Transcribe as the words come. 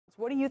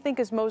What do you think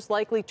is most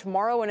likely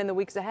tomorrow and in the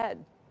weeks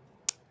ahead?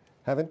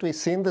 Haven't we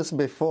seen this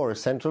before?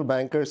 Central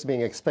bankers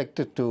being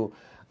expected to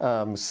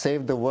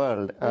save the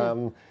world.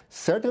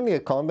 Certainly a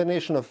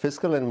combination of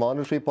fiscal and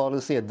monetary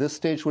policy at this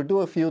stage would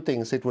do a few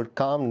things. It would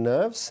calm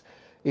nerves.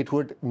 It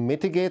would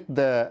mitigate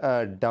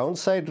the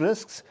downside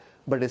risks.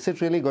 But is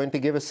it really going to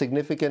give a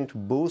significant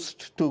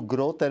boost to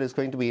growth that is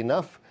going to be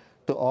enough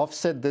to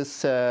offset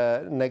this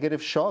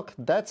negative shock?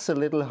 That's a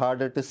little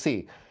harder to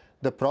see.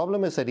 The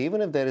problem is that even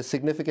if there is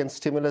significant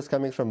stimulus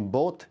coming from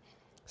both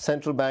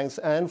central banks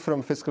and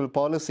from fiscal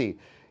policy,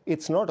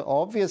 it's not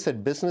obvious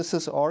that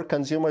businesses or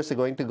consumers are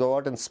going to go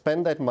out and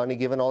spend that money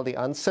given all the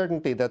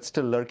uncertainty that's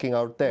still lurking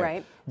out there.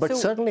 Right. But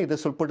certainly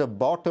this will put a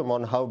bottom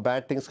on how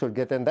bad things could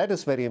get, and that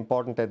is very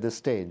important at this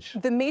stage.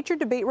 The major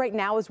debate right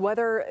now is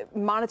whether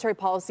monetary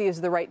policy is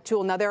the right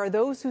tool. Now, there are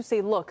those who say,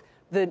 look,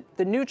 the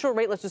neutral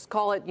rate, let's just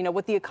call it,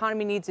 what the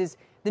economy needs is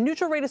the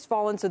neutral rate has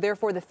fallen, so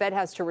therefore the Fed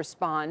has to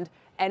respond,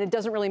 and it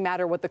doesn't really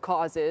matter what the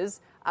cause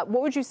is.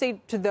 What would you say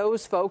to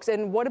those folks?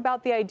 And what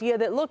about the idea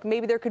that, look,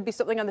 maybe there could be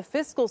something on the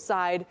fiscal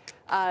side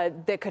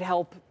that could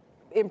help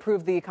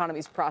improve the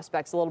economy's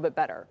prospects a little bit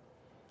better?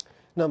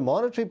 Now,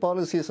 monetary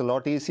policy is a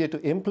lot easier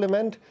to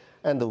implement,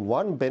 and the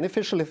one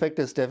beneficial effect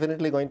is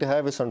definitely going to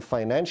have is on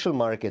financial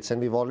markets, and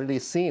we've already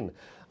seen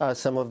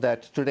some of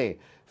that today.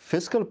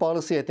 Fiscal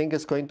policy, I think,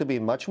 is going to be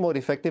much more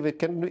effective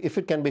if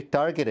it can be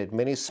targeted.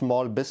 Many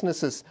small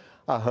businesses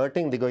are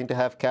hurting. They're going to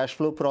have cash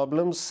flow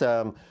problems.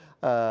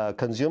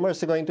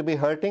 Consumers are going to be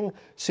hurting.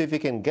 So if you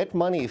can get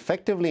money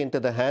effectively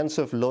into the hands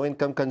of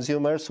low-income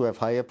consumers who have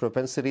higher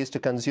propensities to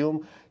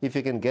consume, if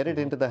you can get it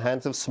into the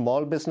hands of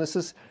small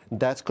businesses,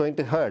 that's going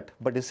to hurt.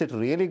 But is it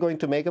really going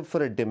to make up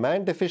for a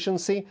demand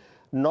deficiency?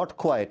 Not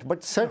quite,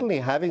 but certainly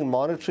having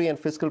monetary and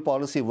fiscal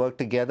policy work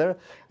together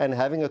and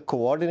having a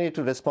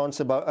coordinated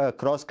response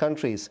across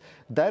countries,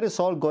 that is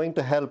all going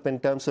to help in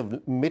terms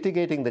of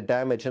mitigating the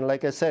damage. And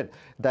like I said,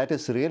 that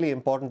is really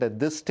important at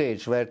this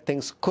stage where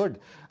things could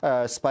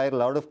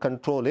spiral out of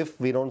control if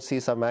we don't see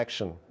some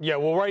action. Yeah,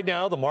 well, right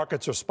now the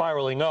markets are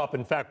spiraling up.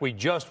 In fact, we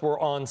just were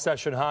on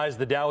session highs.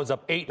 The Dow is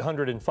up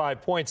 805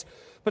 points.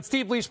 But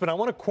Steve Liesman, I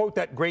want to quote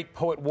that great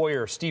poet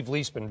warrior, Steve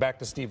Liesman, back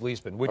to Steve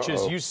Liesman, which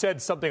is, you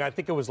said something, I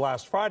think it was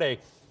last Friday.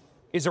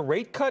 Is a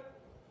rate cut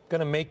going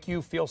to make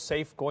you feel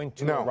safe going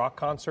to a rock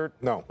concert?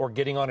 No. Or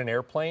getting on an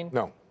airplane?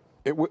 No,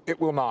 it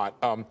will not.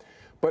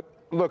 But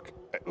look,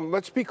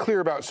 let's be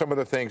clear about some of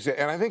the things.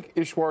 And I think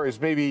Eswar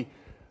is maybe,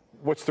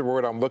 what's the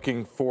word I'm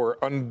looking for,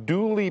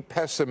 unduly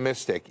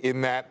pessimistic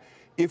in that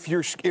if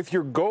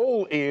your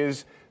goal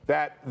is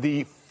that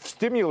the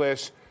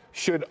stimulus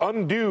should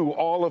undo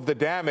all of the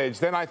damage,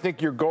 then I think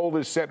your goal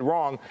is set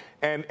wrong.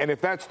 And if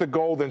that's the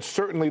goal, then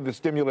certainly the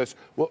stimulus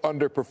will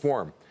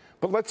underperform.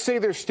 But let's say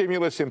there's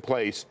stimulus in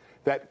place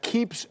that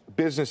keeps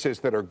businesses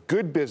that are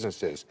good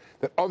businesses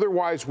that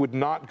otherwise would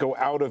not go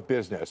out of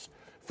business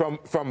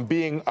from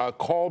being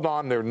called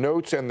on their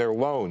notes and their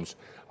loans.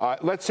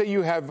 Let's say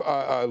you have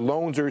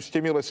loans or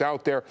stimulus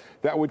out there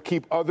that would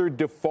keep other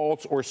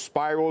defaults or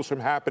spirals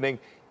from happening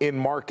in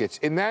markets.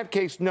 In that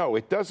case, no,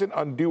 it doesn't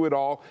undo it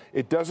all.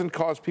 It doesn't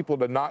cause people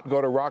to not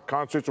go to rock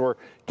concerts or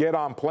get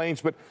on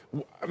planes. But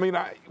I mean,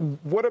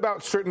 what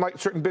about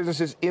certain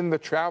businesses in the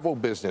travel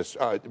business,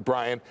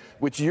 Brian,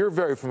 which you're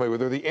very familiar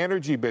with, or the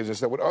energy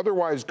business that would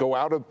otherwise go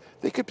out of?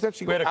 They could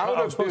potentially go out of business.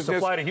 I was supposed to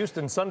fly to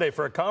Houston Sunday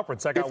for a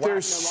conference. I got if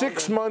there's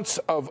 6 months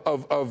of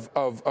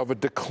a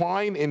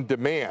decline in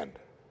demand,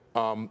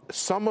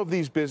 some of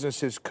these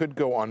businesses could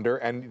go under,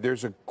 and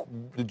there's a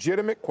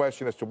legitimate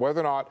question as to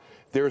whether or not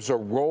there's a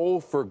role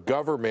for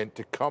government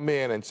to come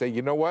in and say,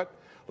 you know what,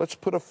 let's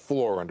put a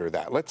floor under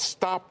that. Let's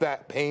stop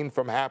that pain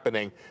from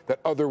happening that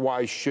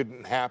otherwise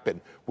shouldn't happen.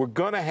 We're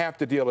going to have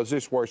to deal, as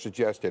Eswar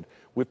suggested,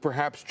 with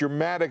perhaps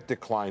dramatic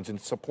declines in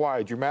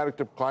supply, dramatic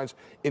declines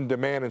in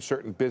demand in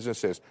certain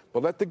businesses.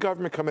 But let the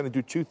government come in and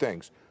do two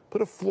things.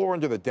 Put a floor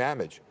under the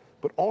damage,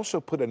 but also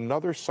put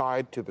another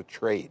side to the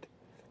trade,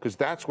 because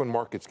that's when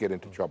markets get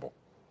into trouble.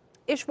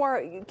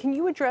 Eswar, can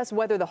you address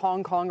whether the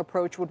Hong Kong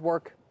approach would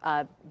work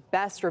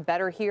best or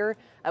better here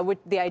with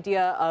the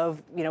idea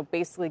of,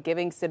 basically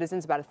giving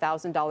citizens about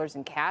 $1,000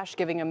 in cash,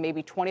 giving them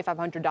maybe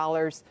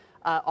 $2,500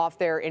 off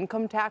their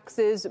income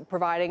taxes,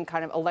 providing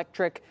kind of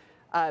electric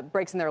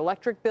breaks in their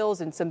electric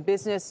bills and some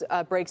business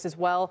breaks as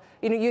well.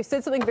 You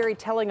said something very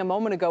telling a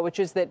moment ago, which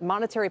is that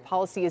monetary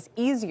policy is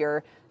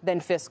easier than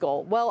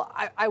fiscal. Well,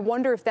 I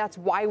wonder if that's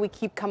why we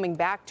keep coming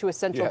back to a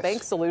central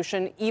bank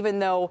solution, even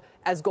though,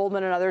 as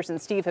Goldman and others and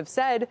Steve have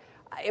said,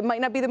 it might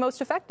not be the most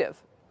effective.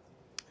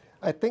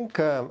 I think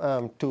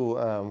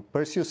to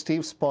pursue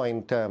Steve's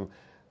point,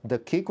 the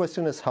key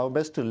question is how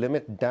best to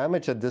limit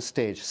damage at this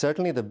stage.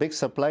 Certainly the big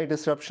supply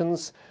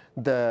disruptions,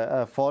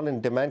 the fall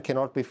in demand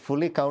cannot be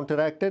fully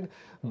counteracted,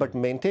 but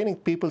maintaining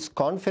people's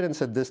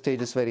confidence at this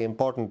stage is very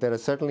important. There are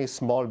certainly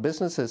small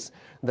businesses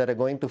that are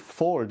going to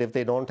fold if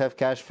they don't have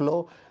cash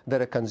flow.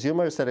 There are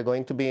consumers that are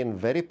going to be in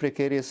very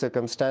precarious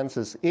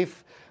circumstances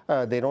if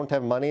they don't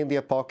have money in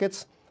their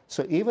pockets.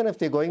 So even if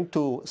they're going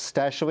to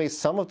stash away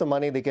some of the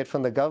money they get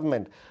from the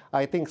government,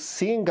 I think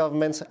seeing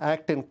governments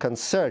act in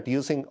concert,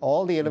 using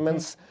all the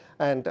elements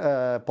and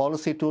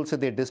policy tools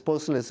at their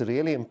disposal is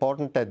really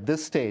important at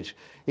this stage.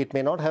 It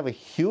may not have a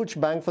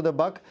huge bang for the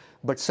buck,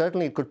 but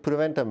certainly it could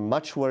prevent a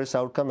much worse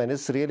outcome, and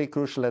it's really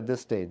crucial at this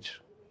stage.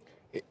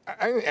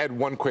 I add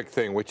one quick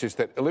thing, which is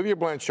that Olivier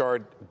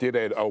Blanchard did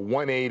a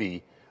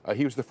 180.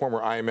 He was the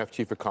former IMF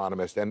chief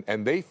economist,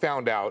 and they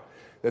found out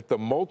that the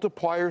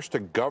multipliers to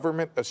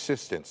government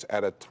assistance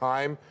at a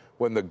time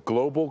when the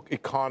global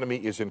economy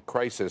is in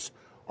crisis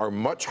are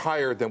much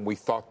higher than we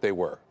thought they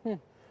were.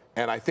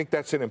 And I think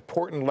that's an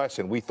important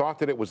lesson. We thought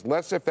that it was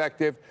less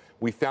effective.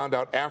 We found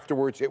out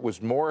afterwards it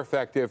was more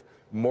effective,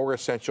 more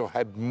essential,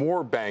 had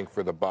more bang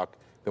for the buck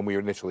than we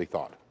initially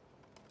thought.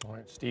 All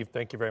right, Steve,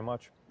 thank you very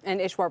much. And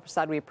Eswar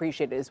Prasad, we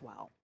appreciate it as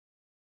well.